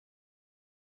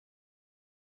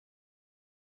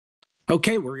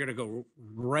Okay, we're going to go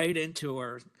right into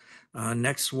our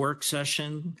next work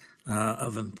session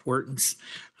of importance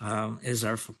is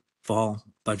our fall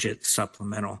budget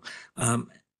supplemental.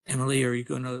 Emily, are you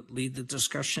going to lead the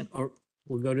discussion, or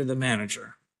we'll go to the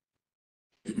manager?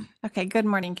 Okay, good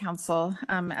morning, Council.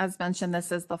 As mentioned,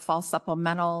 this is the fall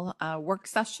supplemental work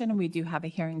session. We do have a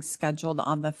hearing scheduled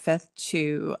on the 5th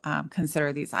to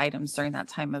consider these items during that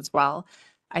time as well.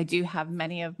 I do have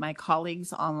many of my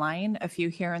colleagues online, a few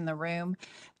here in the room,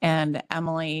 and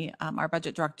Emily, our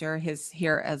budget director, is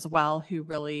here as well, who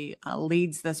really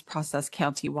leads this process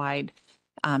countywide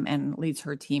and leads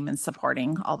her team in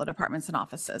supporting all the departments and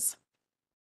offices.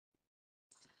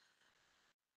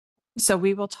 So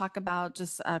we will talk about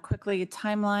just quickly a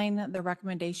timeline, the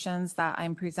recommendations that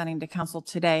I'm presenting to council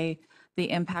today, the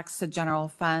impacts to general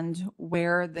fund,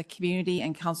 where the community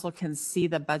and council can see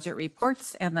the budget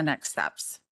reports, and the next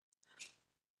steps.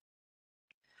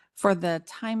 For the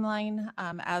timeline,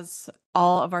 as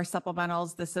all of our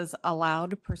supplementals, this is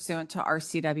allowed pursuant to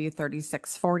RCW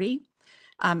 3640.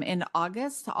 In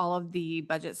August, all of the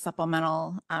budget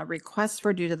supplemental requests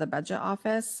were due to the budget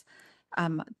office.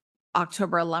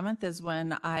 October 11th is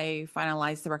when I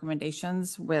finalized the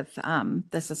recommendations with the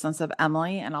assistance of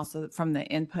Emily and also from the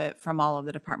input from all of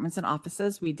the departments and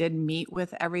offices. We did meet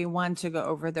with everyone to go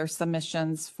over their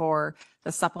submissions for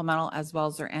the supplemental as well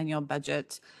as their annual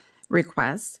budget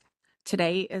request.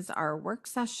 Today is our work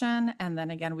session, and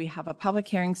then again, we have a public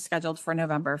hearing scheduled for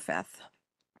November 5th.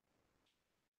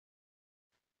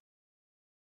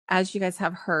 As you guys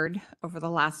have heard over the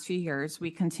last few years, we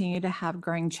continue to have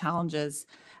growing challenges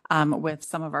with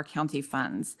some of our county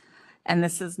funds. And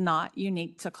this is not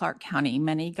unique to Clark County.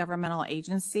 Many governmental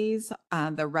agencies,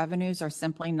 the revenues are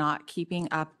simply not keeping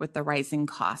up with the rising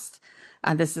cost.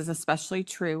 This is especially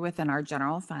true within our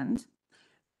general fund.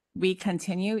 We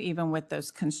continue, even with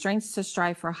those constraints, to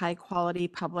strive for high quality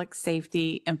public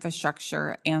safety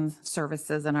infrastructure and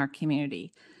services in our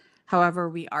community. However,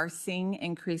 we are seeing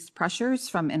increased pressures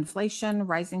from inflation,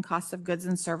 rising costs of goods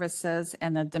and services,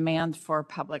 and the demand for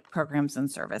public programs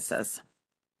and services.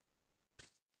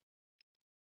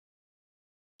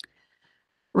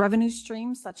 Revenue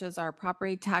streams such as our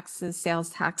property taxes, sales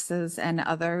taxes, and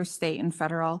other state and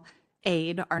federal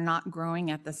aid are not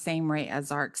growing at the same rate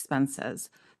as our expenses.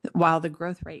 While the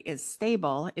growth rate is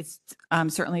stable, it's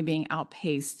certainly being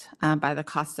outpaced by the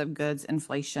cost of goods,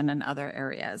 inflation, and other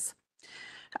areas.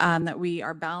 That we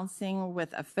are balancing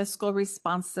with a fiscal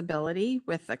responsibility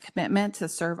with a commitment to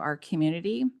serve our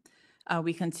community.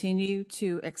 We continue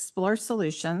to explore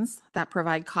solutions that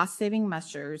provide cost-saving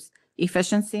measures,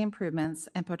 efficiency improvements,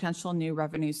 and potential new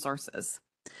revenue sources.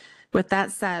 With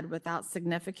that said, without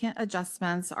significant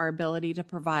adjustments, our ability to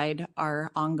provide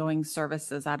our ongoing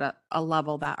services at a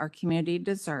level that our community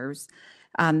deserves,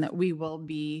 we will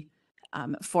be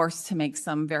forced to make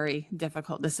some very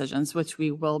difficult decisions, which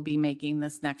we will be making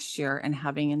this next year and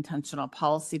having intentional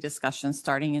policy discussions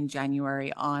starting in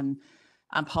January on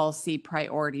policy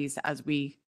priorities as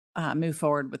we move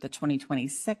forward with the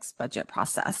 2026 budget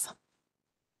process.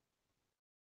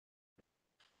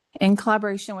 In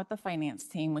collaboration with the finance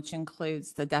team, which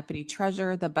includes the deputy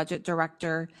treasurer, the budget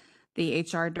director, the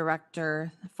HR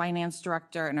director, finance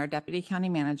director, and our deputy county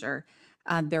manager,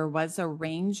 there was a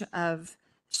range of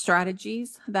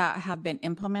strategies that have been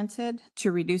implemented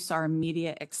to reduce our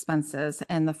immediate expenses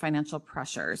and the financial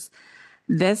pressures.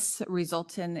 This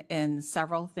resulted in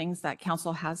several things that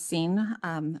council has seen,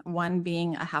 one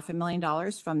being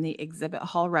 $500,000 from the exhibit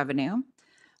hall revenue,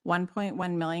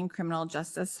 1.1 million criminal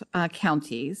justice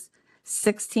counties,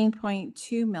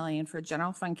 16.2 million for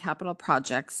general fund capital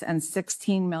projects, and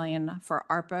 16 million for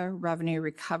ARPA revenue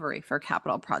recovery for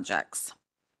capital projects.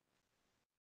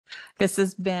 This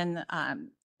has been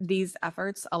these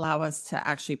efforts allow us to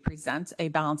actually present a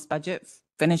balanced budget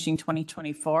finishing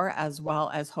 2024, as well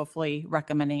as hopefully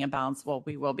recommending a balance. Well,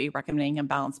 we will be recommending a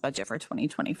balanced budget for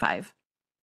 2025.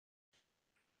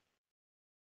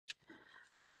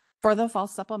 For the fall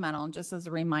supplemental, just as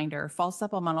a reminder, fall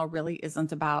supplemental really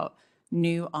isn't about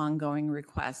new ongoing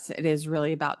requests. It is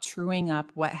really about truing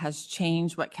up what has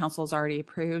changed, what council's already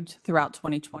approved throughout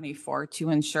 2024 to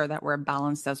ensure that we're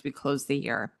balanced as we close the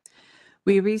year.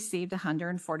 We received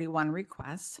 141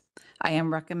 requests. I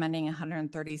am recommending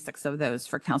 136 of those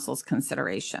for council's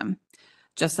consideration.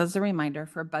 Just as a reminder,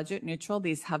 for budget neutral,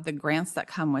 these have the grants that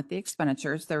come with the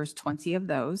expenditures. There's 20 of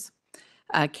those.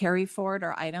 Carry forward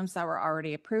are items that were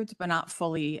already approved but not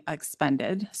fully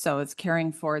expended. So it's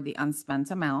carrying forward the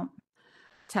unspent amount.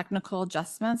 Technical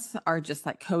adjustments are just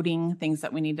like coding, things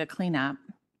that we need to clean up.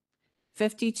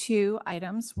 52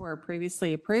 items were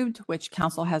previously approved, which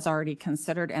council has already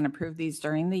considered and approved these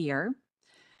during the year.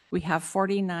 We have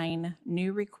 49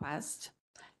 new requests,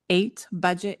 8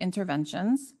 budget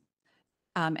interventions,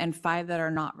 and 5 that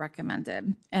are not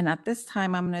recommended. And at this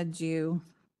time, I'm going to do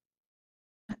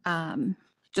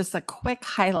just a quick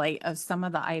highlight of some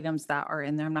of the items that are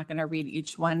in there. I'm not going to read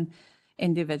each one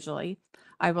individually.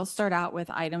 I will start out with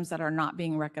items that are not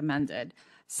being recommended.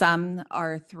 Some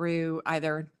are through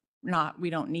either we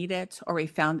don't need it, or we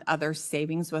found other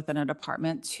savings within a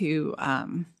department to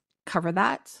cover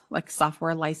that, like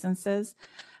software licenses.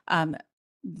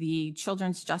 The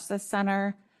Children's Justice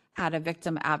Center had a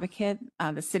victim advocate.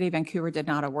 The city of Vancouver did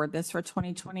not award this for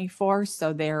 2024,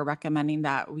 so they're recommending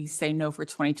that we say no for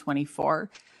 2024.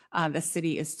 The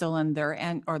city is still in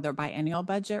their biennial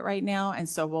budget right now, and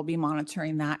so we'll be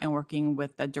monitoring that and working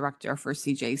with the director for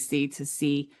CJC to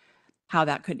see how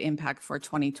that could impact for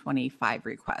 2025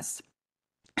 requests.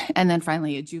 And then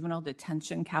finally, a juvenile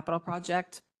detention capital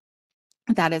project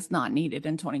that is not needed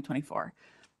in 2024.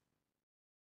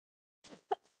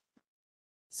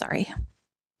 Sorry.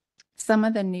 Some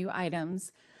of the new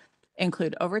items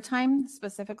include overtime,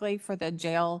 specifically for the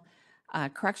jail,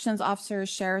 corrections officers,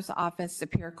 sheriff's office,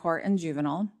 superior court, and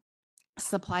juvenile.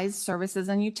 Supplies, services,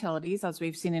 and utilities, as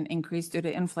we've seen an increase due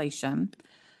to inflation.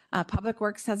 Public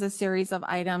Works has a series of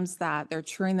items that they're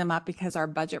truing them up because our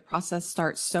budget process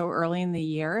starts so early in the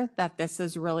year that this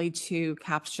is really to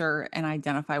capture and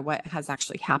identify what has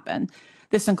actually happened.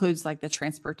 This includes like the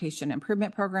Transportation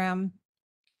Improvement Program,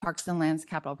 Parks and Lands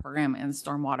Capital Program, and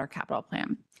Stormwater Capital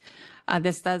Plan.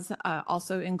 This does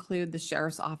also include the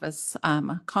Sheriff's Office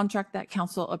contract that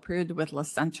Council approved with La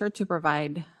Center to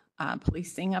provide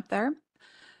policing up there.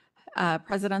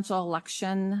 Presidential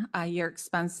election year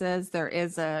expenses, there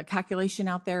is a calculation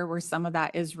out there where some of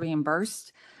that is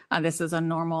reimbursed. This is a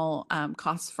normal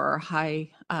cost for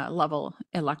high level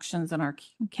elections in our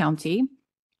county.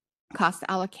 Cost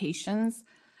allocations,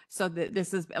 so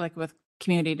this is like with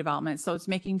community development, so it's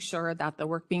making sure that the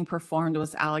work being performed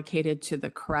was allocated to the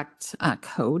correct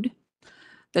code.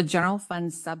 The general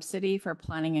fund subsidy for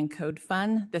planning and code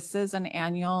fund, this is an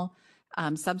annual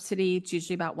subsidy. It's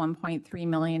usually about 1.3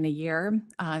 million a year.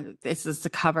 This is to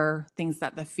cover things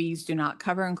that the fees do not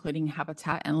cover, including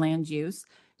habitat and land use.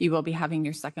 You will be having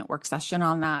your second work session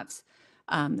on that.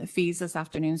 The fees this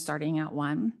afternoon starting at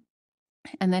 1.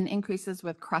 And then increases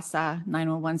with CRESA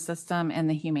 911 system and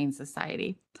the Humane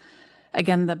Society.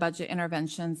 Again, the budget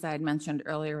interventions that I mentioned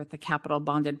earlier with the capital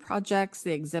bonded projects,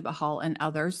 the exhibit hall, and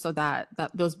others, so that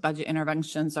those budget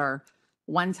interventions are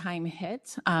one-time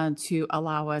hit to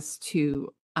allow us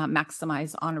to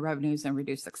maximize on revenues and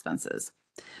reduce expenses.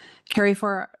 Carry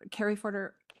forward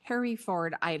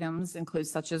items include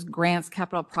such as grants,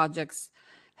 capital projects,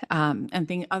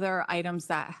 and other items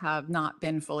that have not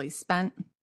been fully spent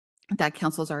that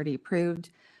council's already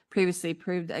previously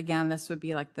approved. Again, this would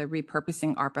be like the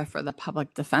repurposing ARPA for the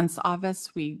Public Defense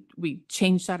Office. We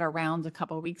changed that around a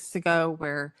couple of weeks ago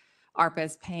where ARPA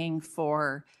is paying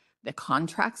for the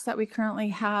contracts that we currently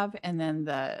have, and then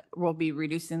we'll be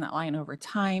reducing that line over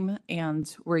time,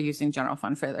 and we're using general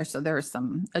fund for there. So there are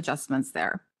some adjustments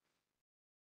there.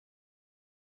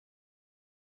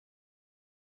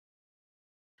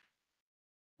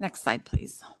 Next slide,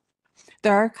 please.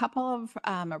 There are a couple of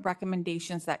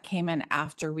recommendations that came in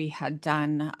after we had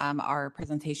done our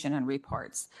presentation and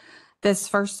reports. This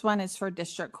first one is for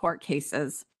district court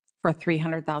cases for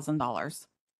 $300,000.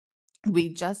 We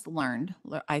just learned,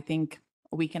 I think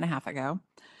a week and a half ago,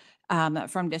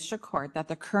 from district court that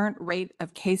the current rate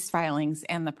of case filings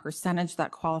and the percentage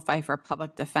that qualify for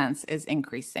public defense is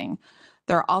increasing.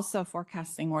 They're also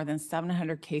forecasting more than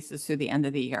 700 cases through the end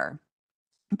of the year.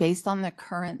 Based on the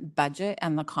current budget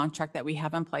and the contract that we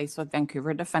have in place with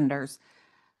Vancouver Defenders,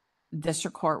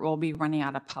 district court will be running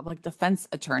out of public defense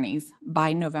attorneys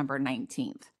by November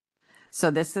 19th.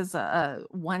 So this is a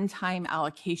one-time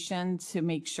allocation to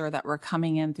make sure that we're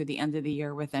coming in through the end of the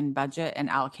year within budget and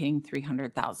allocating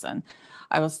 $300,000.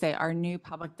 I will say our new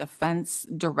public defense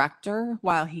director,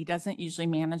 while he doesn't usually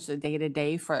manage the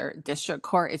day-to-day for district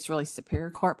court, it's really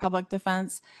Superior Court Public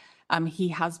Defense. He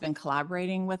has been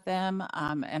collaborating with them,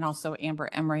 and also Amber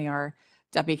Emery, our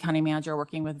Deputy County Manager,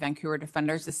 working with Vancouver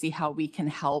Defenders to see how we can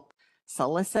help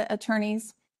solicit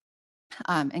attorneys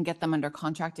and get them under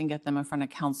contract and get them in front of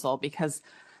council. Because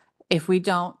if we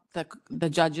don't, the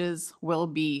judges will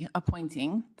be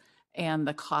appointing, and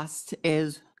the cost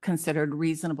is considered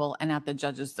reasonable and at the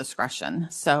judge's discretion.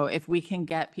 So if we can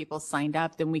get people signed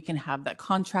up, then we can have that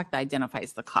contract that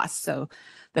identifies the cost. So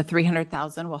the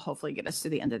 $300,000 will hopefully get us to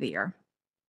the end of the year.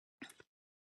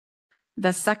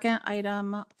 The second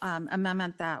item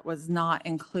amendment that was not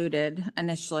included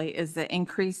initially is the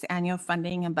increased annual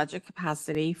funding and budget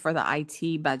capacity for the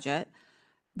IT budget.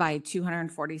 by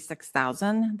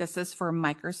 $246,000. This is for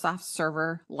Microsoft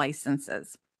Server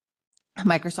licenses.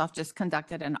 Microsoft just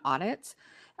conducted an audit,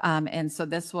 and so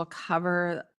this will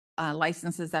cover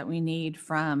licenses that we need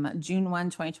from June 1,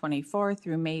 2024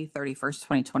 through May 31st,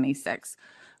 2026.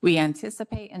 We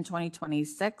anticipate in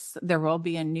 2026, there will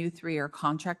be a new 3-year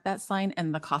contract that's signed,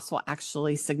 and the cost will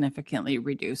actually significantly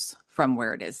reduce from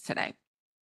where it is today.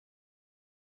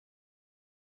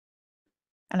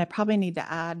 And I probably need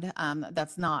to add,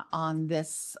 that's not on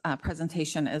this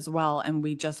presentation as well, and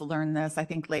we just learned this, I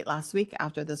think, late last week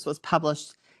after this was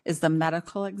published, is the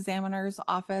medical examiner's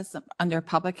office under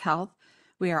public health.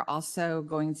 We are also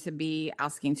going to be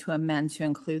asking to amend to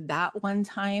include that one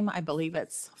time. I believe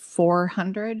it's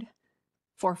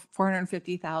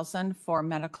 450,000 for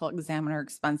medical examiner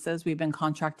expenses. We've been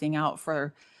contracting out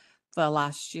for the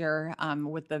last year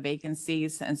with the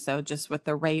vacancies. And so just with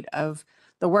the rate of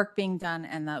the work being done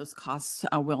and those costs,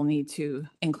 we'll need to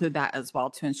include that as well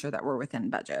to ensure that we're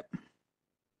within budget.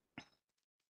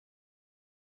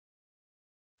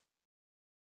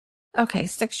 Okay,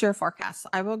 6-year forecast.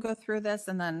 I will go through this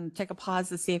and then take a pause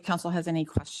to see if council has any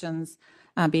questions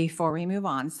before we move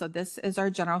on. So this is our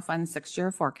general fund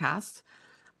 6-year forecast.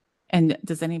 And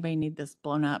does anybody need this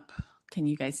blown up? Can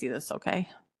you guys see this okay?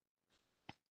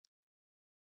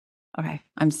 Okay,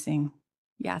 I'm seeing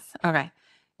yes. Okay.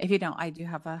 If you don't, I do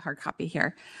have a hard copy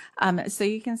here. So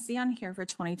you can see on here for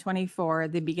 2024,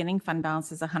 the beginning fund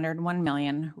balance is 101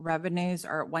 million. Revenues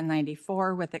are at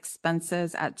 194 with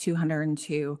expenses at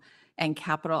 202 and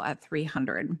capital at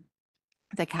 300.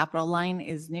 The capital line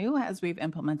is new as we've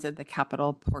implemented the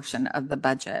capital portion of the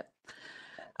budget.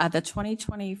 The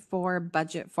 2024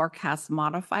 budget forecast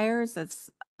modifiers, it's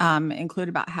included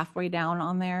about halfway down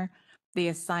on there. The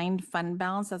assigned fund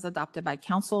balance as adopted by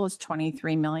council is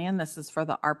 23 million. This is for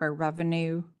the ARPA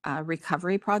revenue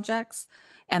recovery projects.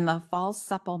 And the fall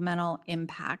supplemental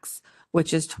impacts,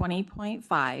 which is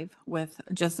 20.5 with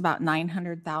just about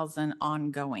 900,000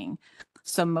 ongoing.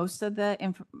 So most of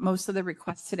the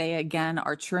requests today, again,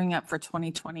 are truing up for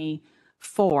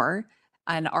 2024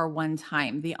 and are one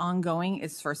time. The ongoing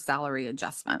is for salary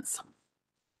adjustments.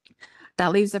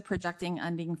 That leaves a projecting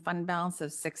ending fund balance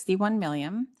of 61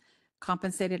 million.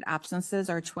 Compensated absences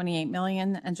are 28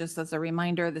 million. And just as a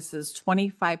reminder, this is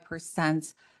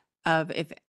 25% of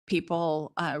if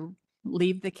people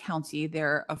leave the county,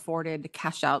 they're afforded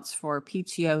cash outs for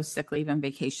PTO, sick leave, and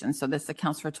vacation. So this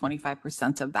accounts for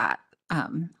 25% of that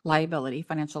liability,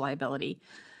 financial liability.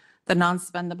 The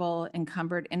non-spendable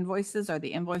encumbered invoices are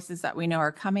the invoices that we know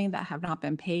are coming that have not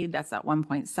been paid. That's at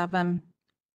 1.7.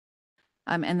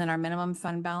 And then our minimum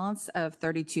fund balance of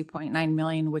 32.9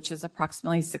 million, which is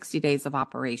approximately 60 days of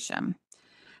operation.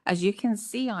 As you can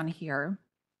see on here,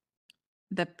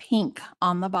 the pink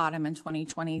on the bottom in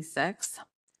 2026,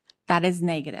 that is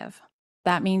negative.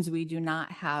 That means we do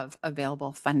not have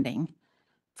available funding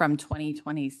from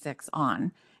 2026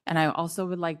 on. And I also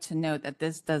would like to note that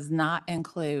this does not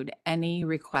include any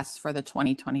requests for the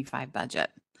 2025 budget.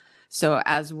 So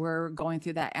as we're going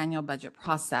through that annual budget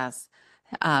process,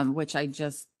 which I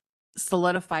just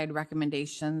solidified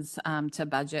recommendations to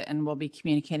budget and we'll be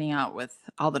communicating out with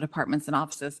all the departments and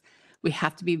offices, we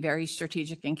have to be very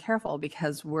strategic and careful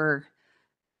because we're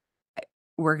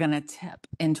going to tip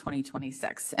in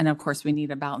 2026. And of course, we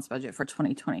need a balanced budget for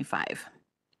 2025.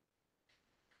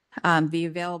 The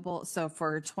available, so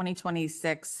for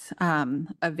 2026,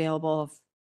 available,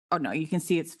 oh no, you can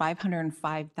see it's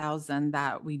 505,000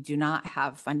 that we do not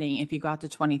have funding. If you go out to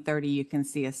 2030, you can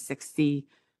see a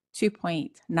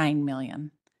 62.9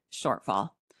 million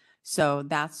shortfall. So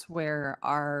that's where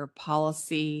our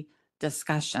policy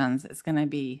discussions is going to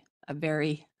be a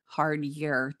very hard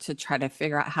year to try to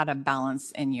figure out how to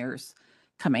balance in years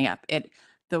coming up.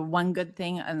 The one good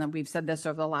thing, and then we've said this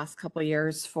over the last couple of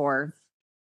years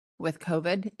with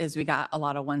COVID, is we got a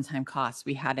lot of one-time costs.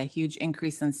 We had a huge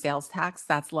increase in sales tax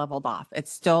that's leveled off.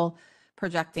 It's still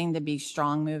projecting to be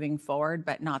strong moving forward,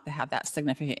 but not to have that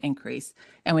significant increase.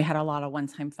 And we had a lot of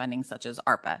one-time funding such as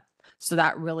ARPA. So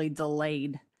that really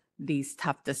delayed these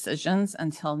tough decisions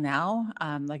until now.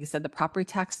 Like I said, the property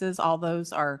taxes, all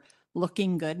those are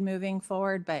looking good moving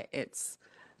forward, but it's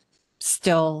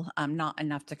still not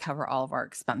enough to cover all of our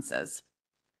expenses.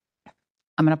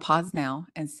 I'm going to pause now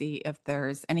and see if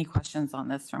there's any questions on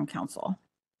this from council.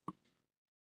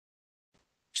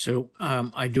 So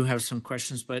I do have some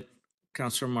questions, but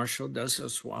Councilor Marshall does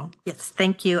as well. Yes,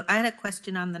 thank you. I had a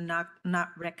question on the not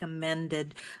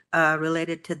recommended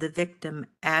related to the victim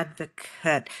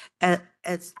advocate.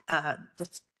 As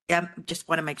just just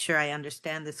want to make sure I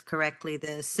understand this correctly.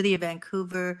 The city of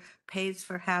Vancouver pays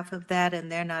for half of that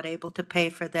and they're not able to pay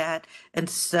for that. And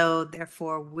so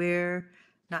therefore we're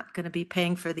not going to be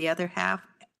paying for the other half.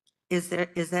 Is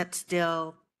that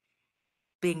still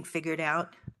being figured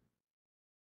out?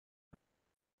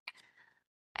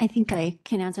 I think I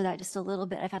can answer that just a little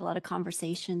bit. I've had a lot of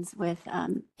conversations with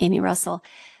Amy Russell.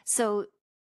 So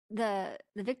the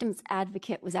victim's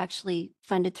advocate was actually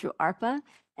funded through ARPA.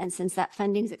 And since that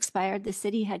funding's expired, the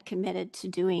city had committed to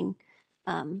doing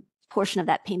portion of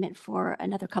that payment for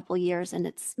another couple of years, and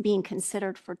it's being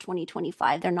considered for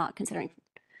 2025. They're not considering.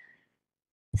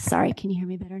 Sorry, can you hear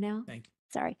me better now? Thank you.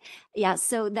 Sorry. Yeah,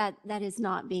 so that is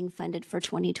not being funded for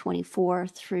 2024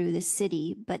 through the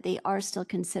city, but they are still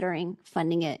considering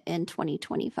funding it in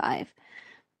 2025.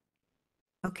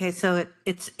 Okay, so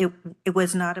it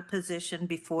was not a position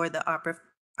before the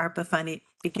ARPA funding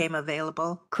became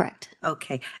available? Correct.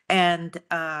 Okay, and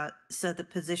so the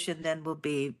position then will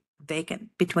be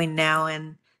vacant between now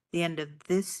and the end of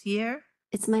this year?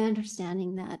 It's my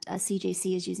understanding that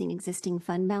CJC is using existing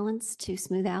fund balance to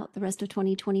smooth out the rest of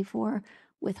 2024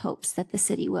 with hopes that the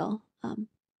city will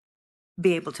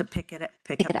Be able to pick up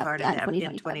pick it up part of in that in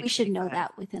 2025. We should know 2025.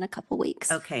 that within a couple weeks.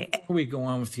 Okay, Before we go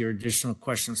on with your additional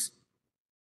questions,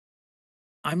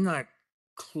 I'm not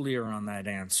clear on that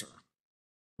answer.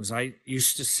 Because I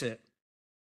used to sit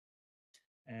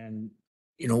and,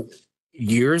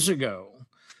 years ago,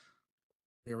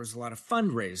 there was a lot of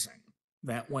fundraising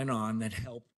that went on that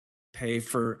helped pay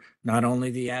for not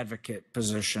only the advocate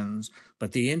positions,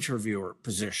 but the interviewer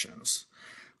positions.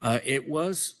 It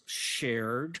was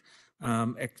shared.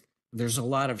 There's a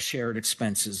lot of shared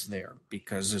expenses there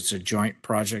because it's a joint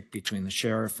project between the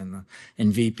sheriff and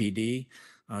VPD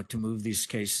to move these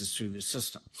cases through the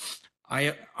system.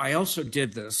 I also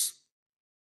did this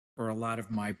for a lot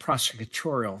of my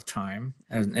prosecutorial time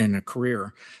and a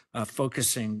career,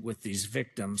 focusing with these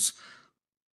victims.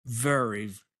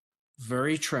 Very,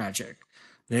 very tragic.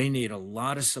 They need a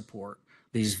lot of support.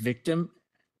 These victim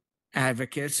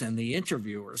advocates and the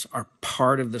interviewers are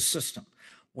part of the system.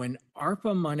 When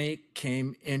ARPA money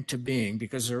came into being,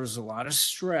 because there was a lot of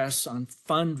stress on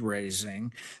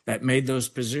fundraising that made those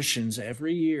positions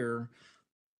every year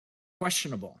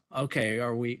questionable. Okay,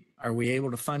 are we able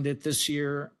to fund it this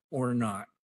year or not?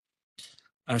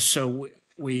 So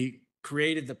we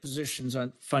created the positions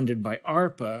funded by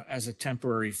ARPA as a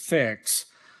temporary fix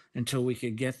until we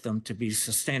could get them to be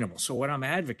sustainable. So what I'm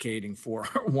advocating for,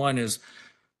 one is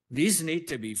these need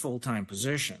to be full-time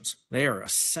positions. They are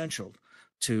essential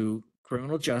to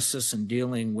criminal justice and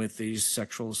dealing with these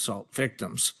sexual assault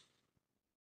victims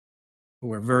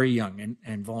who are very young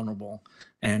and vulnerable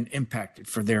and impacted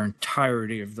for their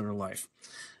entirety of their life.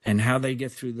 And how they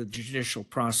get through the judicial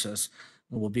process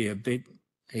will be a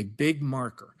big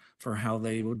marker for how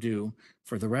they will do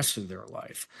for the rest of their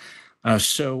life.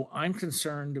 So I'm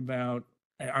concerned about,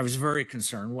 I was very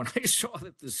concerned when I saw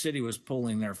that the city was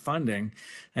pulling their funding,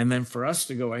 and then for us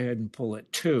to go ahead and pull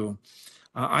it too.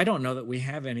 I don't know that we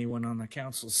have anyone on the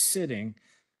council sitting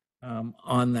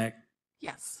on that.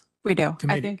 Yes, we do. I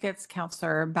Committee. think it's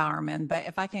Counselor Bowerman, but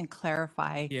if I can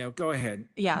clarify. Yeah, go ahead.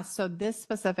 Yeah, so this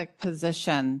specific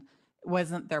position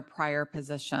wasn't their prior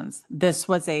positions. This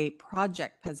was a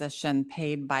project position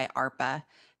paid by ARPA,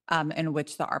 in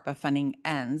which the ARPA funding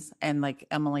ends. And like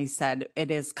Emily said,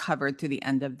 it is covered through the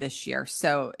end of this year.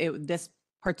 So this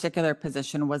particular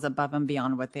position was above and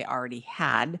beyond what they already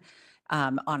had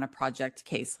on a project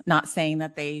case. Not saying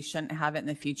that they shouldn't have it in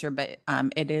the future, but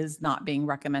it is not being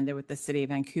recommended with the city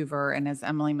of Vancouver. And as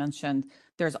Emily mentioned,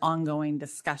 there's ongoing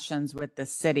discussions with the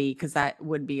city because that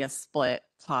would be a split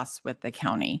cost with the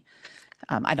county.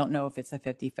 I don't know if it's a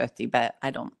 50-50, but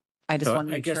I just So want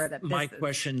to I make guess sure that my this is.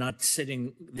 question, not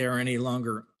sitting there any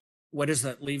longer, what does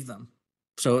that leave them?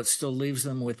 So it still leaves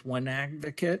them with one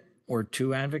advocate or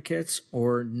two advocates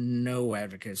or no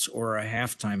advocates or a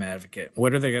half-time advocate?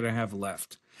 What are they going to have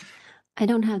left? I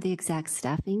don't have the exact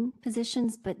staffing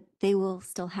positions, but they will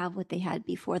still have what they had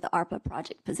before the ARPA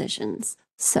project positions.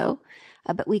 So,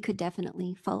 but we could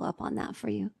definitely follow up on that for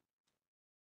you.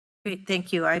 great,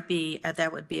 thank you. That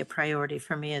would be a priority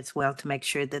for me as well to make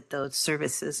sure that those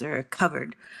services are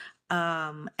covered.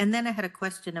 And then I had a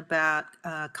question about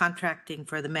contracting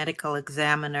for the medical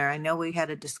examiner. I know we had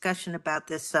a discussion about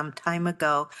this some time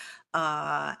ago,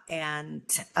 and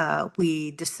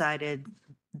we decided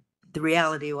the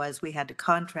reality was we had to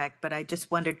contract, but I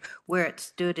just wondered where it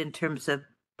stood in terms of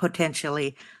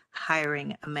potentially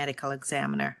hiring a medical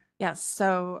examiner. Yes.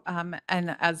 So,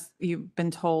 and as you've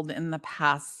been told in the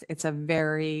past, it's a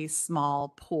very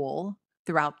small pool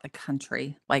throughout the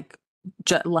country, like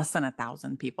less than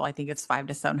 1,000 people. I think it's 500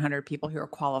 to 700 people who are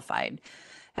qualified.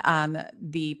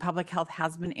 The public health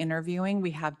has been interviewing.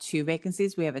 We have 2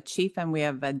 vacancies. We have a chief and we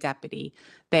have a deputy.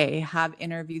 They have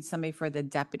interviewed somebody for the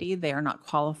deputy. They are not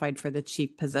qualified for the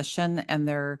chief position, and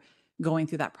they're going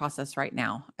through that process right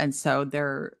now. And so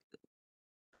there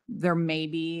may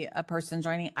be a person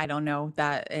joining. I don't know,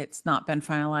 that it's not been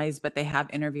finalized, but they have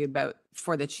interviewed. But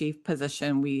for the chief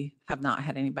position, we have not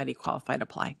had anybody qualified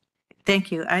apply.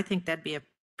 Thank you. I think that'd be a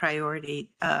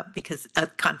priority because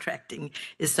contracting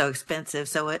is so expensive.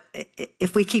 So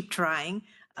if we keep trying.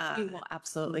 We will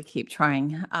absolutely keep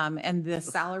trying. And the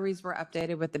salaries were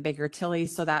updated with the bigger Tilly,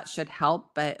 so that should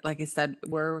help. But like I said,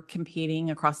 we're competing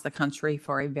across the country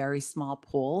for a very small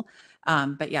pool.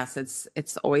 But yes,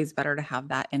 it's always better to have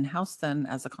that in-house than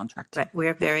as a contract. But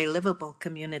we're a very livable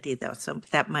community though, so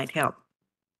that might help.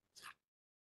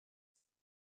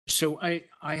 So I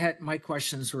had, my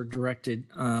questions were directed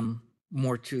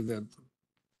more to the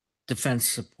defense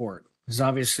support. Because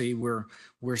obviously we're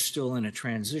still in a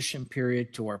transition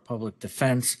period to our public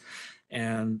defense.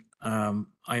 And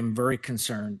I'm very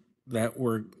concerned that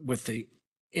we're with the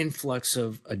influx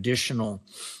of additional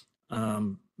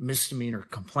misdemeanor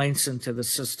complaints into the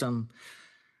system.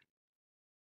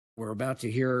 We're about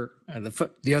to hear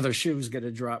the other shoe is going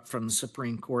to drop from the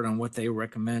Supreme Court on what they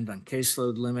recommend on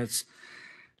caseload limits.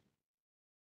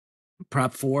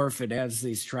 Prop 4, if it adds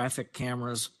these traffic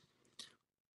cameras.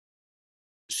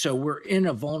 So we're in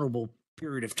a vulnerable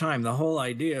period of time. The whole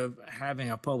idea of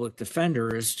having a public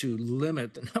defender is to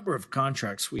limit the number of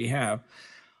contracts we have.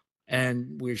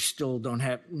 And we still don't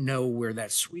know where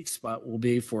that sweet spot will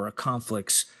be for a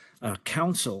conflicts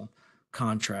counsel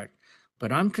contract.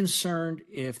 But I'm concerned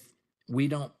if we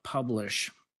don't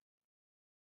publish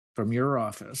from your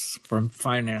office, from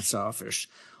finance office,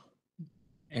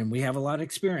 and we have a lot of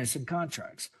experience in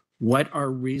contracts, what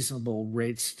are reasonable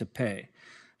rates to pay?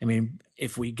 I mean,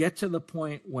 if we get to the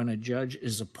point when a judge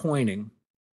is appointing,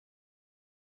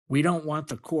 we don't want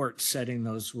the court setting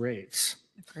those rates.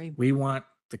 Agreed. We want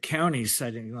the county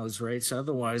setting those rates.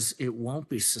 Otherwise, it won't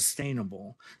be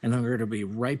sustainable. And then we're going to be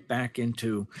right back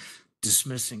into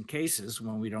dismissing cases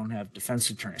when we don't have defense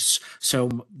attorneys. So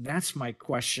that's my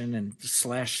question and /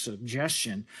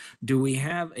 suggestion. Do we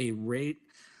have a rate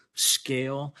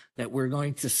scale that we're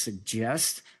going to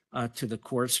suggest to the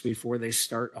courts before they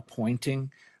start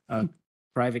appointing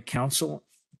private counsel?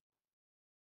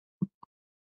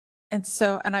 And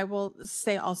so, and I will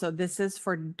say also, this is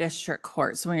for district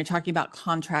court. So when you're talking about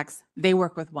contracts, they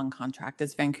work with one contract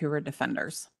as Vancouver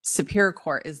Defenders. Superior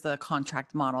Court is the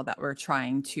contract model that we're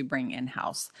trying to bring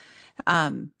in-house.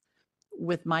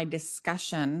 With my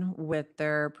discussion with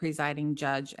their presiding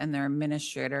judge and their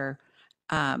administrator,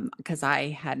 because I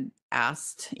had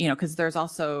asked, because there's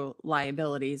also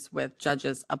liabilities with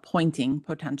judges appointing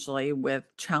potentially with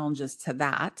challenges to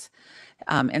that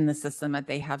in the system that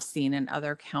they have seen in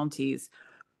other counties.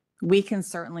 We can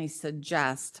certainly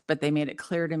suggest, but they made it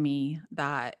clear to me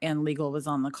that, and legal was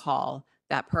on the call,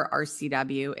 that per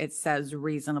RCW, it says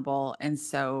reasonable. And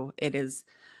so it is,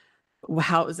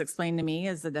 how it was explained to me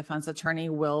is the defense attorney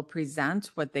will present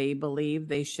what they believe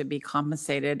they should be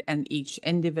compensated, and each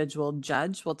individual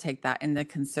judge will take that into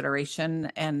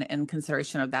consideration and in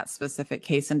consideration of that specific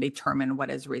case and determine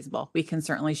what is reasonable. We can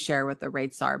certainly share what the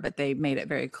rates are, but they made it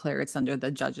very clear it's under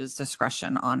the judge's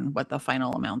discretion on what the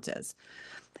final amount is.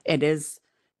 It is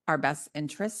our best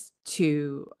interest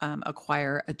to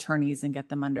acquire attorneys and get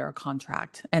them under a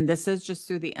contract. And this is just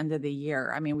through the end of the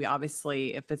year. I mean, we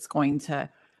obviously, if it's going to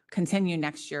continue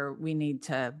next year, we need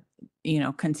to,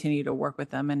 continue to work with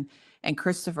them. And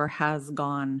Christopher has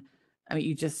gone, I mean,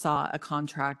 you just saw a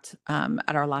contract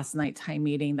at our last nighttime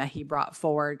meeting that he brought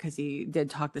forward because he did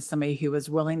talk to somebody who was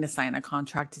willing to sign a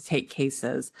contract to take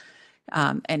cases.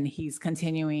 And he's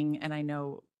continuing, and I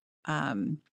know, I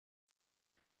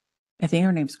think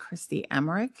her name's Christy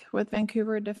Emmerich with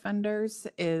Vancouver Defenders,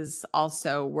 is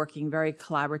also working very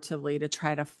collaboratively to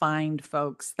try to find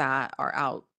folks that are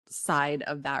outside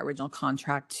of that original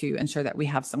contract to ensure that we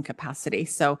have some capacity.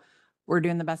 So we're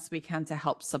doing the best we can to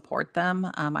help support them.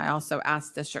 I also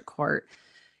asked District Court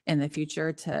in the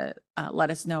future to let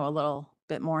us know a little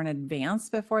bit more in advance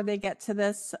before they get to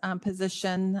this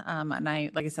position.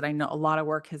 And like I said, I know a lot of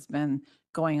work has been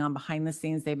going on behind the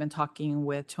scenes. They've been talking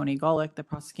with Tony Golick, the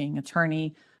prosecuting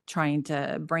attorney, trying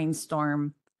to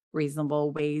brainstorm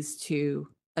reasonable ways to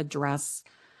address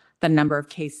the number of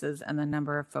cases and the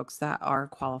number of folks that are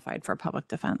qualified for public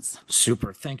defense.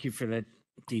 Super. Thank you for that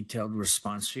detailed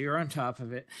response. So you're on top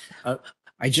of it.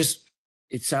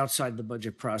 It's outside the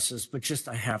budget process, but just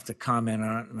I have to comment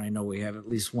on it, and I know we have at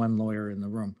least one lawyer in the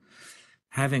room.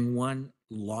 Having one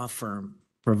law firm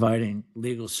providing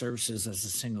legal services as a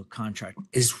single contract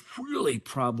is really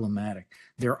problematic.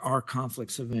 There are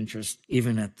conflicts of interest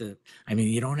even at the, I mean,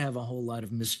 you don't have a whole lot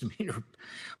of misdemeanor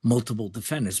multiple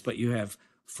defendants, but you have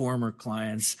former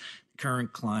clients,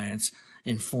 current clients,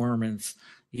 informants.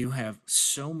 You have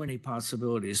so many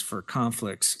possibilities for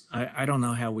conflicts. I don't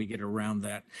know how we get around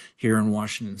that here in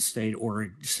Washington State or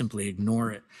simply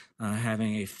ignore it,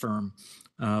 having a firm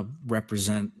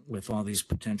represent with all these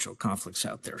potential conflicts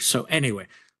out there. So anyway,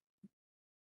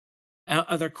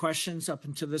 other questions up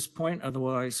until this point?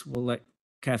 Otherwise, we'll let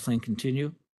Kathleen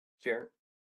continue. Sure.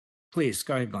 Please,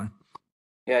 go ahead, Glenn.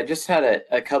 Yeah, I just had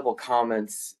a couple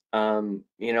comments, you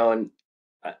know, and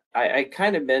I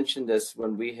kind of mentioned this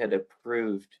when we had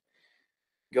approved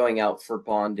going out for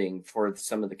bonding for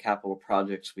some of the capital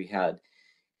projects we had,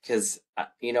 because,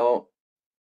 you know,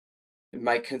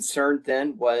 my concern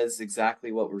then was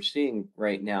exactly what we're seeing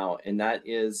right now, and that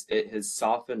is it has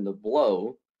softened the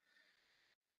blow.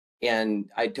 And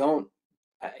I don't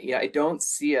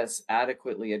see us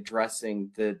adequately addressing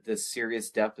the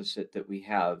serious deficit that we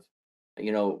have.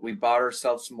 You know, we bought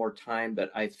ourselves some more time,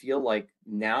 but I feel like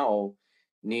now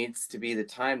needs to be the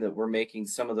time that we're making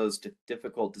some of those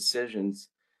difficult decisions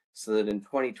so that in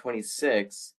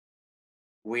 2026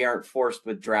 we aren't forced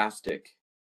with drastic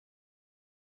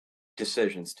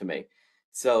decisions to make.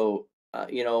 So,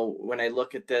 you know, when I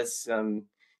look at this,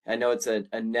 I know it's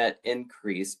a net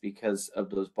increase because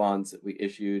of those bonds that we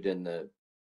issued and the,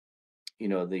 you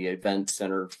know, the event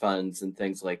center funds and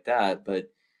things like that.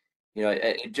 But, you know,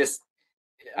 it just,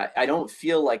 I don't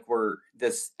feel like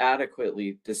this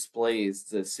adequately displays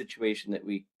the situation that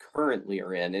we currently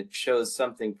are in. It shows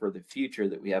something for the future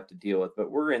that we have to deal with, but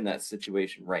we're in that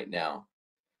situation right now.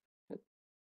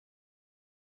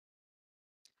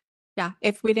 Yeah,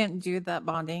 if we didn't do that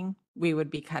bonding, we would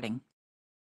be cutting.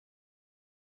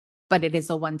 But it is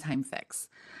a one-time fix.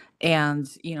 And,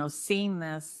 you know, seeing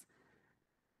this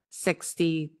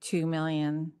 62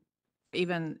 million,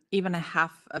 even a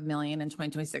half a million in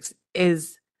 2026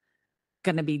 is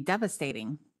going to be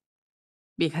devastating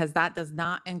because that does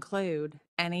not include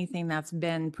anything that's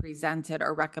been presented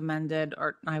or recommended,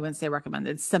 or I wouldn't say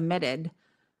recommended, submitted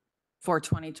for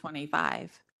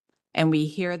 2025. And we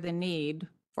hear the need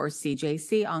for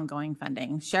CJC ongoing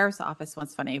funding. Sheriff's Office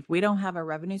wants funding. If we don't have a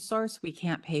revenue source, we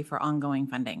can't pay for ongoing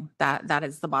funding. That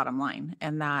is the bottom line.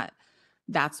 And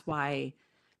that's why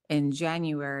in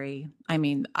January, I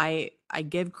mean, I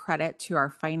give credit to our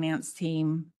finance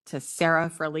team, to Sarah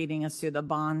for leading us through the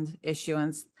bond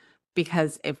issuance,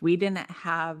 because if we didn't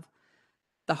have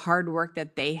the hard work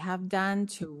that they have done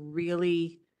to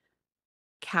really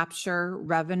capture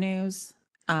revenues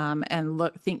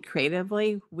and think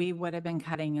creatively, we would have been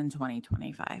cutting in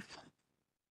 2025.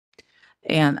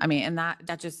 And I mean, and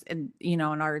that just, and, you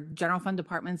know, and our general fund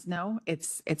departments know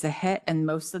it's a hit, and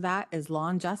most of that is law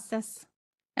and justice,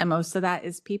 and most of that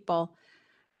is people.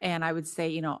 And I would say,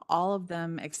 you know, all of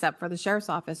them except for the sheriff's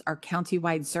office are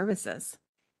countywide services.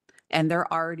 And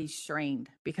they're already strained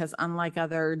because unlike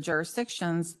other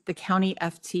jurisdictions, the county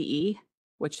FTE,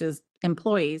 which is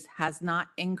employees, has not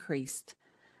increased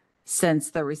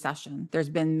since the recession. There's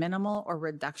been minimal or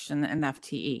reduction in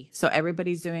FTE. So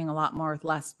everybody's doing a lot more with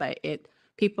less, but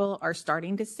people are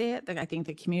starting to see it. I think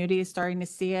the community is starting to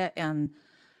see it, and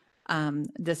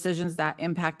decisions that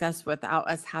impact us without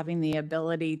us having the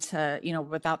ability to, you know,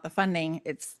 without the funding,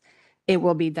 it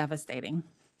will be devastating.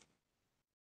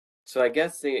 So I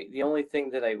guess the only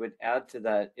thing that I would add to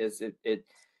that is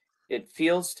it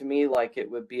feels to me like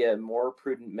it would be a more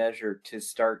prudent measure to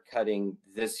start cutting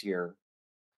this year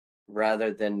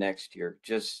rather than next year,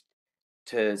 just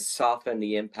to soften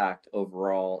the impact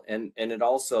overall. And it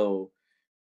also,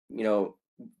 you know,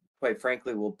 quite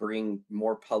frankly, will bring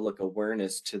more public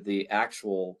awareness to the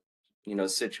actual, you know,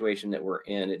 situation that we're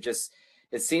in.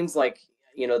 It seems like,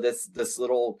 you know, this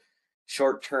little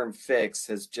short-term fix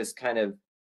has just kind of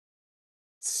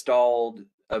stalled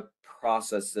a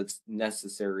process that's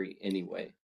necessary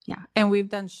anyway. Yeah. And we've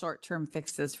done short-term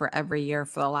fixes for every year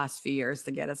for the last few years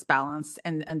to get us balanced.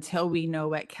 And until we know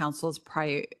what council's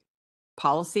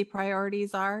policy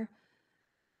priorities are,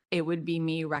 it would be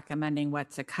me recommending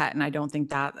what to cut. And I don't think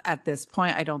that at this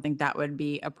point, I don't think that would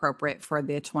be appropriate for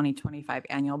the 2025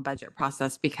 annual budget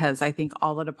process, because I think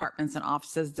all the departments and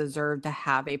offices deserve to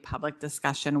have a public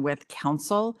discussion with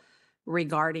council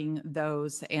regarding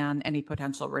those and any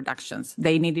potential reductions.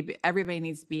 Everybody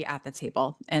needs to be at the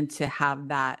table and to have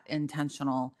that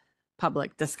intentional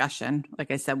public discussion, like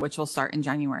I said, which will start in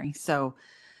January. So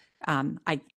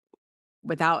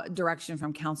without direction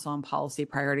from council on policy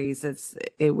priorities,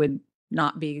 it would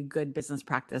not be good business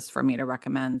practice for me to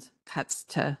recommend cuts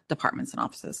to departments and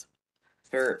offices.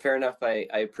 Fair enough. I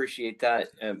appreciate that.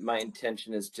 My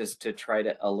intention is just to try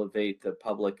to elevate the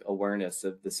public awareness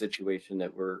of the situation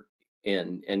that we're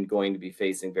in and going to be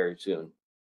facing very soon.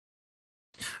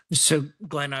 So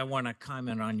Glenn, I want to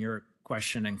comment on your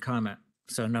question and comment.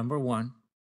 So number one,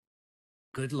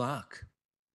 good luck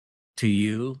to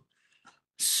you,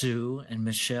 Sue, and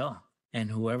Michelle,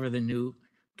 and whoever the new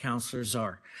counselors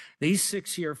are. These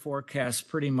 6-year forecasts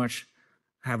pretty much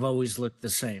have always looked the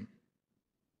same.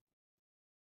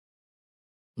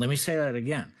 Let me say that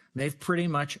again. They've pretty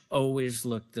much always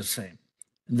looked the same.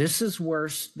 This is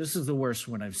worse. This is the worst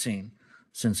one I've seen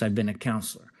since I've been a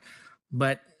counselor.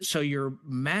 But so you're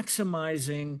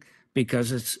maximizing,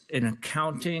 because it's an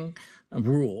accounting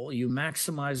rule, you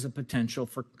maximize the potential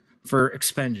for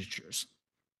expenditures.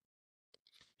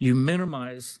 You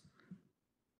minimize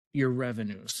your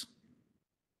revenues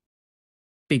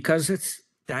because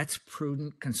that's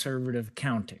prudent conservative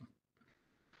accounting.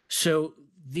 So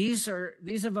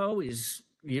we've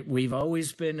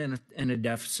always been in a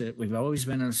deficit. We've always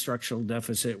been in a structural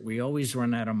deficit. We always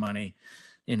run out of money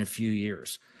in a few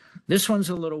years. This one's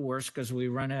a little worse because we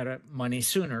run out of money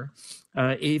sooner,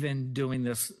 even doing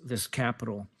this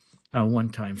capital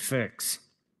one-time fix.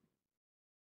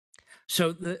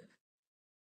 So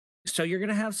you're going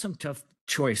to have some tough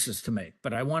choices to make,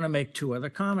 but I want to make 2 other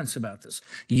comments about this.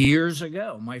 Years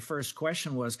ago, my first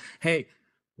question was, hey,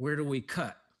 where do we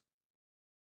cut?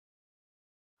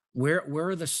 Where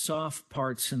are the soft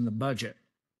parts in the budget?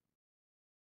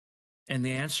 And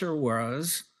the answer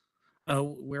was,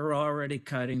 oh, we're already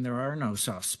cutting. There are no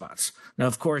soft spots. Now,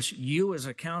 of course, you as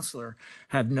a counselor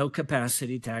have no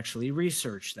capacity to actually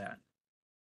research that.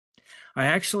 I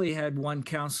actually had one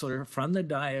counselor from the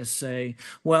dais say,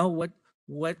 well,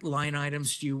 what line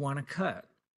items do you want to cut?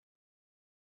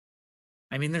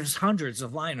 I mean, there's hundreds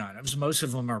of line items. Most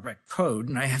of them are by code,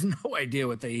 and I have no idea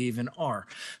what they even are.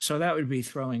 So that would be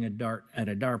throwing a dart at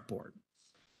a dartboard.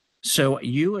 So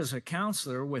you as a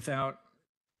counselor, without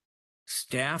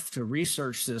staff to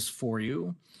research this for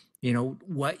you,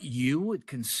 what you would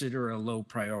consider a low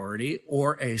priority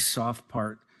or a soft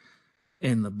part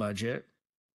in the budget,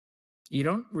 you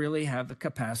don't really have the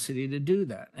capacity to do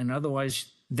that. And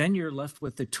otherwise, then you're left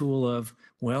with the tool of,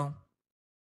 well,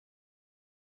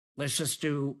 let's just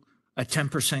do a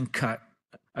 10% cut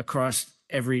across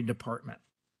every department,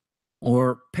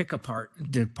 or pick apart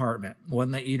department,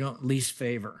 one that you don't least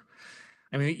favor.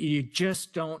 I mean, you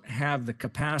just don't have the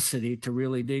capacity to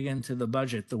really dig into the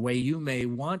budget the way you may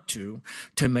want to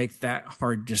make that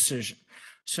hard decision.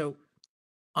 So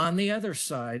on the other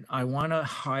side, I want to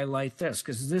highlight this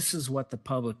because this is what the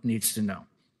public needs to know.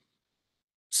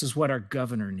 This is what our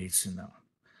governor needs to know.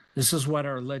 This is what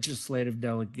our legislative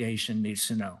delegation needs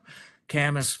to know.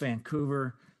 Camas,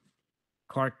 Vancouver,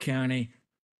 Clark County,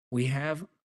 we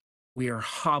are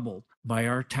hobbled by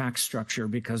our tax structure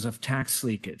because of tax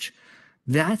leakage.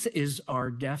 That is our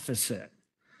deficit.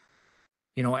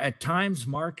 At times,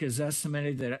 Mark has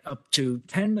estimated that up to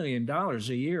 $10 million a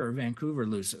year Vancouver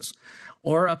loses,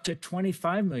 or up to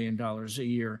 $25 million a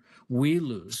year we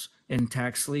lose in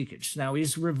tax leakage. Now,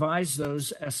 he's revised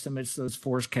those estimates, those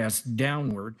forecasts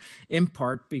downward, in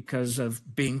part because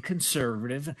of being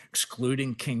conservative,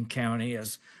 excluding King County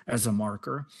as a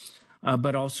marker,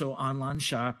 but also online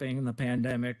shopping and the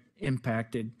pandemic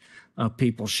impacted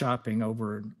people shopping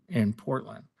over in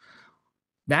Portland.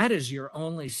 That is your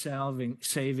only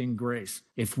saving grace.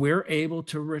 If we're able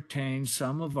to retain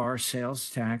some of our sales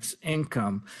tax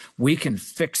income, we can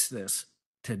fix this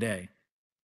today.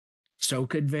 So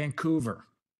could Vancouver.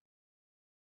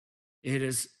 It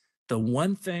is the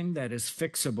one thing that is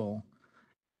fixable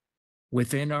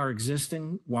within our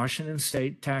existing Washington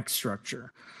state tax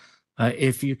structure,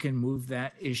 if you can move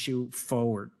that issue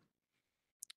forward.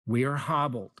 We are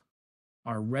hobbled.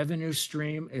 Our revenue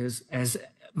stream is, as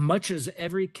much as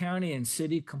every county and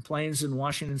city complains in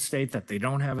Washington state that they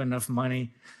don't have enough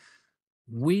money,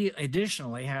 we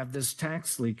additionally have this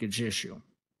tax leakage issue.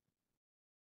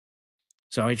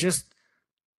 So I just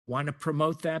want to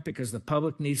promote that because the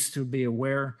public needs to be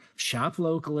aware, shop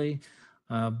locally,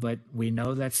 but we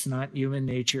know that's not human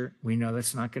nature. We know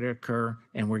that's not going to occur,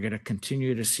 and we're going to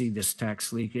continue to see this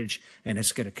tax leakage, and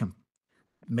it's going to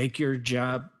make your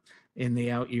job in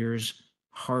the out years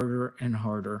harder and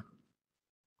harder.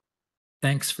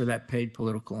 Thanks for that paid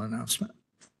political announcement.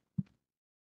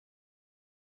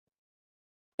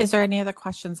 Is there any other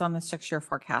questions on the 6-year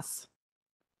forecast?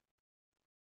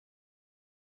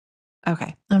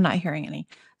 Okay, I'm not hearing any.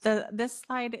 This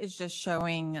slide is just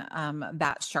showing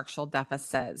that structural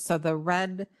deficit. So the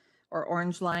red or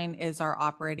orange line is our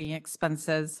operating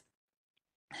expenses,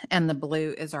 and the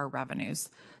blue is our revenues.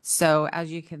 So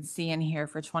as you can see in here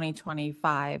for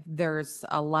 2025, there's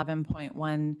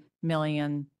 11.1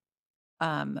 million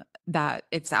that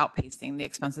it's outpacing. The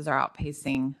expenses are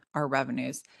outpacing our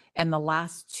revenues. And the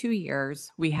last 2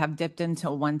 years, we have dipped into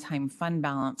a one-time fund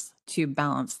balance to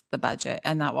balance the budget,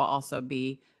 and that will also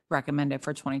be recommended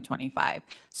for 2025.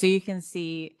 So you can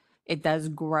see it does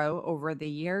grow over the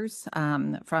years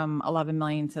from 11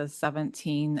 million to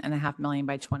 17.5 million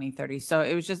by 2030. So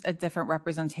it was just a different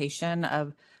representation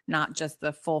of not just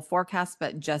the full forecast,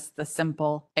 but just the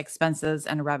simple expenses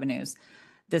and revenues.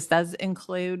 This does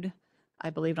include,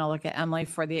 I believe, and I'll look at Emily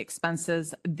for the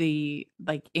expenses, the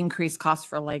like increased cost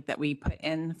for like that we put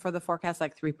in for the forecast,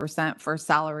 like 3% for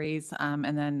salaries,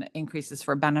 and then increases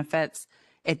for benefits.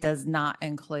 It does not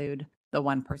include the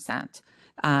 1%.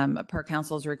 Per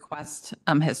council's request,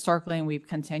 historically, and we've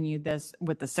continued this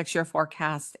with the 6-year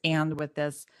forecast and with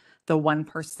this, the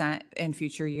 1% in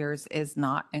future years is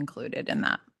not included in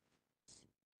that.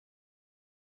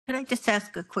 Could I just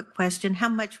ask a quick question? How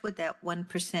much would that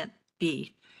 1%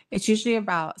 be? It's usually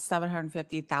about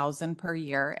 750,000 per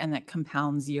year, and it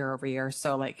compounds year over year.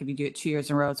 So like if you do it 2 years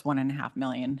in a row, it's 1.5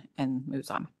 million and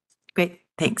moves on. Great,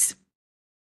 thanks.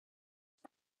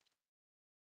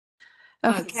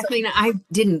 Okay, Kathleen, I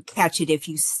didn't catch it if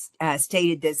you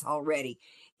stated this already.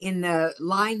 In the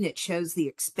line that shows the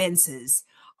expenses,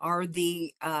 are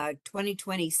the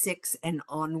 2026 and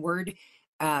onward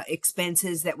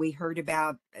expenses that we heard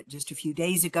about just a few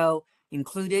days ago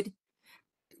included?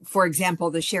 For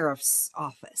example, the sheriff's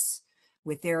office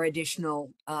with their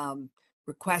additional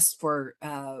requests for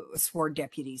sworn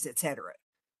deputies, et cetera,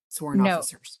 sworn No.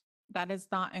 officers. that is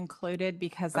not included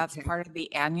because that's Okay. part of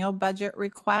the annual budget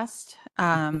request.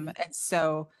 And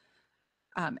so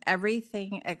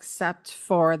everything except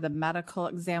for the medical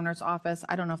examiner's office,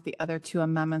 I don't know if the other two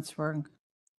amendments were.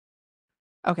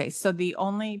 Okay, so the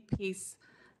only piece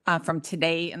from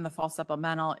today in the fall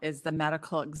supplemental is the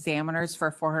medical examiners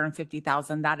for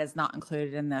 450,000. That is not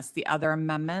included in this. The other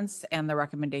amendments and the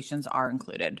recommendations are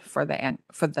included for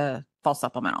the fall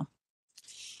supplemental.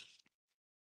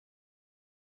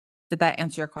 Did that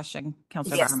answer your question,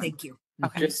 Councilor Yes, Garman? thank you.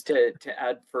 Okay. Just to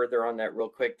add further on that real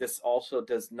quick, this also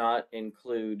does not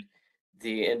include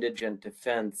the indigent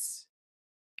defense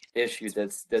issue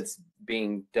that's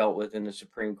being dealt with in the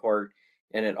Supreme Court.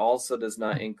 And it also does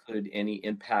not include any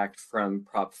impact from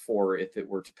Prop 4 if it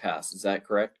were to pass. Is that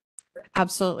correct?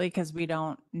 Absolutely, because we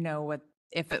don't know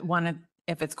if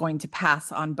it's going to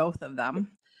pass on both of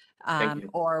them. Thank you.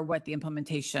 Or what the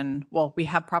implementation, well, we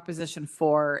have Proposition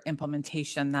 4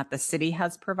 implementation that the city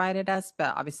has provided us,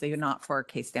 but obviously not for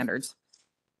case standards.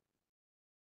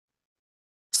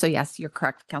 So yes, you're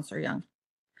correct, Councilor Young.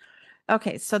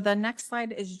 Okay, so the next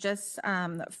slide is just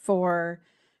for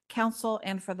council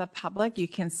and for the public. You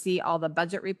can see all the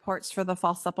budget reports for the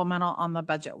fall supplemental on the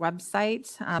budget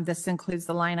website. This includes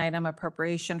the line item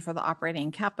appropriation for the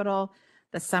operating capital,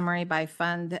 the summary by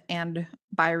fund, and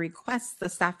by request, the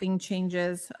staffing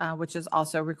changes, which is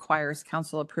also requires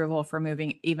council approval for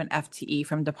moving even FTE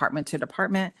from department to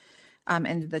department,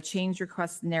 and the change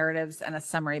request narratives and a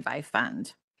summary by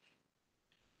fund.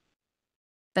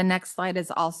 The next slide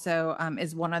is also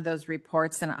is one of those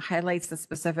reports, and it highlights the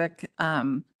specific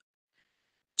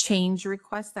change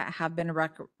requests that have been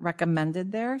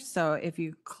recommended there. So if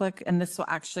you click, and this will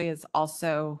actually is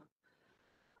also,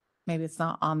 maybe it's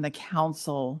not on the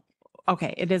council.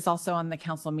 Okay, it is also on the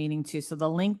council meeting too. So the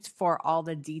link for all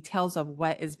the details of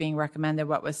what is being recommended,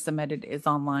 what was submitted is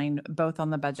online, both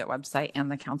on the budget website and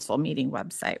the council meeting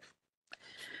website.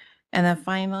 And then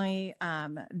finally,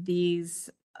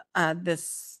 this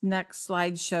next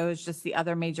slide shows just the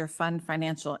other major fund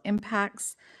financial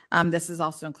impacts. This is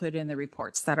also included in the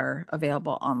reports that are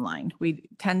available online. We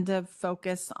tend to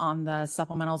focus on the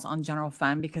supplementals on general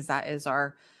fund because that is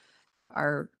our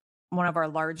one of our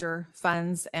larger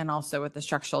funds, and also with the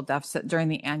structural deficit during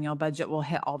the annual budget, we'll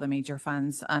hit all the major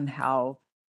funds on how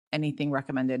anything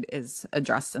recommended is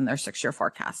addressed in their 6-year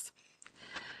forecast.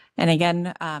 And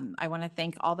again, I want to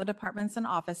thank all the departments and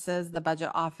offices, the budget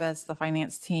office, the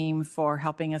finance team for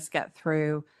helping us get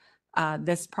through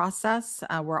this process.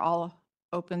 We're all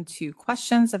open to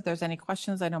questions. If there's any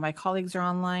questions, I know my colleagues are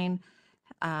online.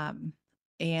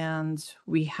 And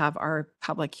we have our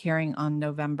public hearing on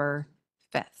November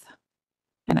 5th.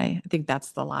 And I think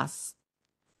that's the last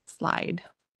slide.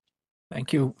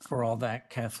 Thank you for all that,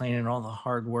 Kathleen, and all the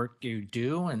hard work you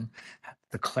do and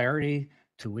the clarity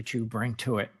to which you bring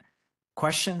to it.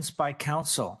 Questions by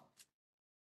council?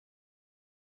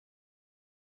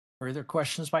 Further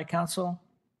questions by council?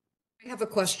 I have a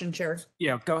question, Chair.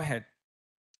 Yeah, go ahead.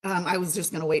 I was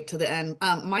just gonna wait to the end.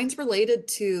 Mine's related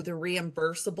to the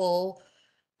reimbursable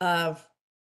uh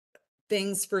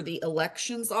things for the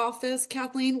elections office.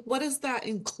 Kathleen, what does that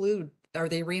include? Are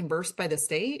they reimbursed by the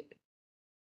state?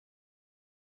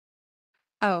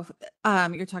 Oh,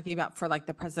 you're talking about for like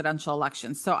the presidential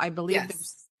elections. So I believe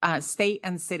Yes. there's state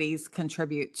and cities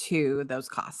contribute to those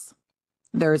costs.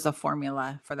 There's a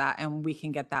formula for that, and we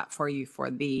can get that for you for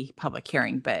the public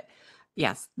hearing. But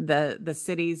yes, the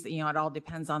cities, you know, it all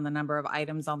depends on the number of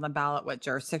items on the ballot, what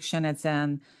jurisdiction it's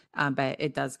in, but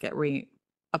it does get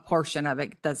a portion of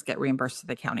it does get reimbursed to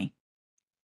the county.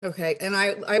 Okay, and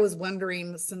I was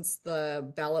wondering, since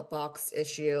the ballot box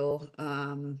issue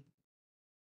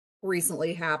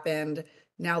recently happened,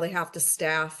 now they have to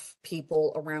staff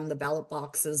people around the ballot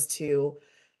boxes to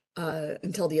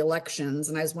until the elections,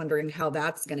 and I was wondering how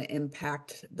that's going to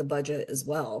impact the budget as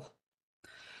well.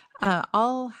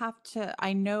 I'll have to,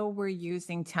 I know we're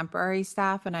using temporary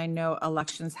staff, and I know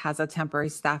elections has a temporary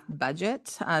staff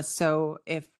budget. So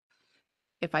if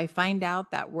I find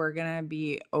out that we're going to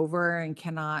be over and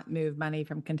cannot move money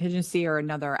from contingency or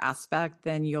another aspect,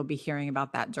 then you'll be hearing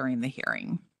about that during the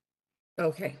hearing.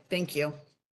 Okay, thank you.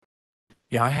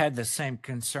 Yeah, I had the same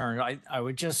concern. I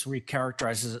would just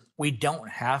recharacterize it. We don't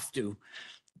have to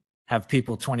have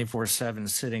people 24/7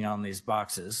 sitting on these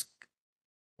boxes.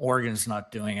 Oregon's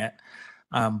not doing it.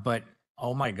 But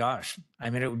oh my gosh, I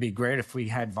mean, it would be great if we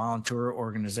had volunteer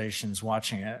organizations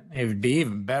watching it. It would be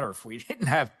even better if we didn't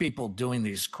have people doing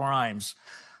these crimes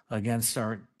against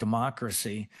our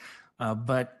democracy.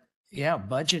 But yeah,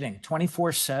 budgeting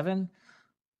 24/7,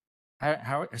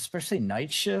 how especially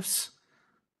night shifts.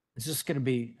 Is this going to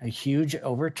be a huge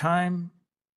overtime?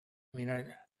 I mean,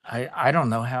 I don't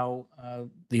know how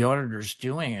the auditor's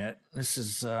doing it. This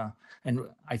is, and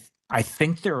I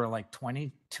think there are like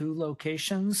 22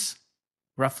 locations,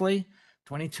 roughly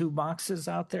 22 boxes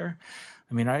out there.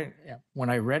 I mean, when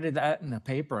I read that in the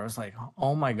paper, I was like,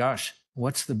 oh my gosh,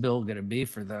 what's the bill going to be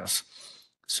for this?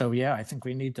 So yeah, I think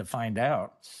we need to find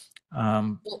out.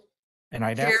 Well, And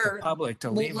I'd ask the Chair, public to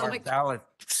leave our Multnomah- ballot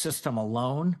system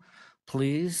alone,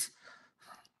 please.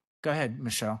 Go ahead,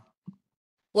 Michelle.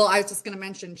 Well, I was just going to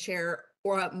mention, Chair,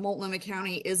 or Multnomah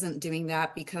County isn't doing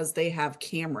that because they have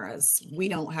cameras. We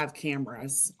don't have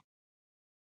cameras.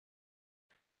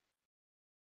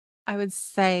 I would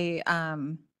say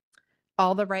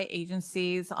all the right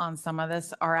agencies on some of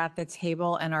this are at the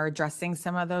table and are addressing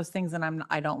some of those things. And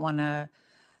I don't want to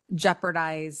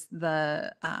jeopardize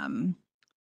the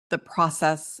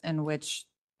process in which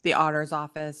the auditor's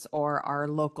office or our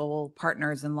local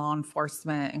partners in law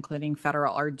enforcement, including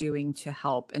federal, are doing to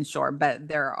help ensure. But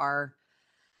there are,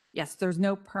 yes, there's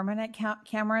no permanent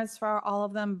cameras for all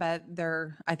of them, but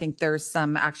I think there's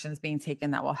some actions being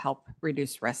taken that will help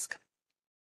reduce risk.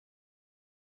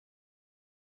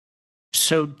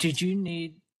 So did you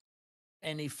need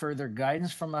any further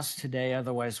guidance from us today?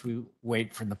 Otherwise, we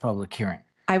wait for the public hearing.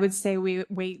 I would say we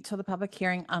wait till the public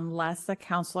hearing unless the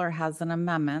counselor has an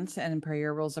amendment, and per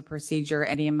your rules of procedure,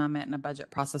 any amendment in a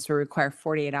budget process will require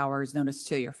 48 hours notice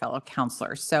to your fellow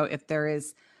counselors. So if there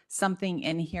is something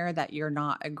in here that you're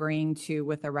not agreeing to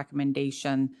with a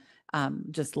recommendation,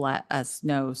 just let us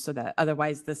know, so that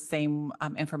otherwise the same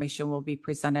information will be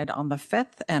presented on the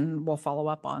 5th, and we'll follow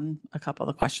up on a couple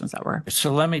of the questions that were.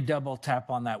 So let me double tap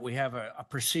on that. We have a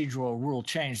procedural rule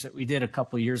change that we did a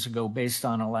couple of years ago based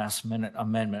on a last minute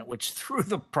amendment, which threw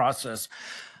the process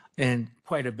in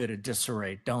quite a bit of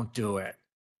disarray. Don't do it.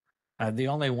 The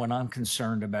only one I'm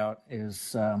concerned about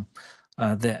is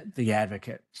the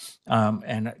advocate.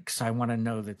 And because I want to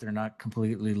know that they're not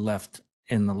completely left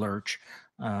in the lurch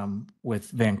with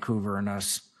Vancouver and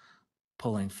us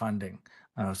pulling funding.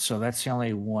 So that's the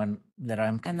only one that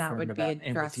I'm And that concerned would be about. And with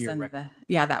addressed your in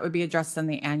yeah, that would be addressed in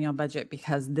the annual budget,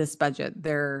 because this budget,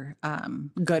 they're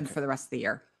good for the rest of the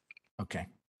year. Okay.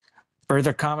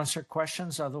 Further comments or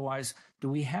questions? Otherwise, do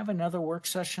we have another work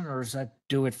session, or does that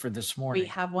do it for this morning? We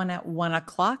have one at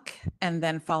 1:00, and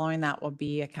then following that will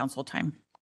be a council time.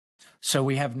 So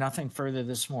we have nothing further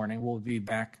this morning. We'll be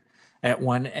back at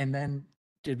 1. And then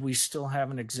did we still have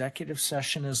an executive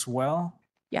session as well?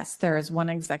 Yes, there is one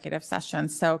executive session.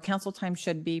 So council time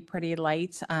should be pretty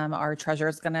light. Our treasurer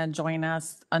is going to join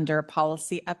us under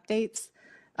policy updates.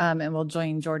 And we'll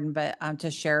join Jordan, but to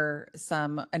share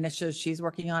some initiatives she's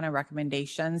working on and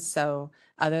recommendations. So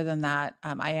other than that,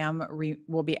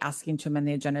 we'll be asking to amend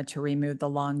the agenda to remove the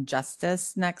law and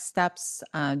justice next steps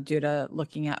due to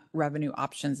looking at revenue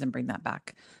options and bring that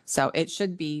back. So it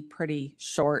should be pretty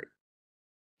short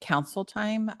council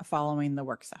time following the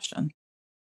work session.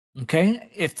 Okay,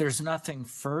 if there's nothing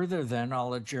further, then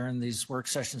I'll adjourn these work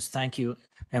sessions. Thank you,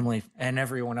 Emily, and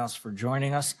everyone else for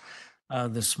joining us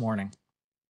this morning.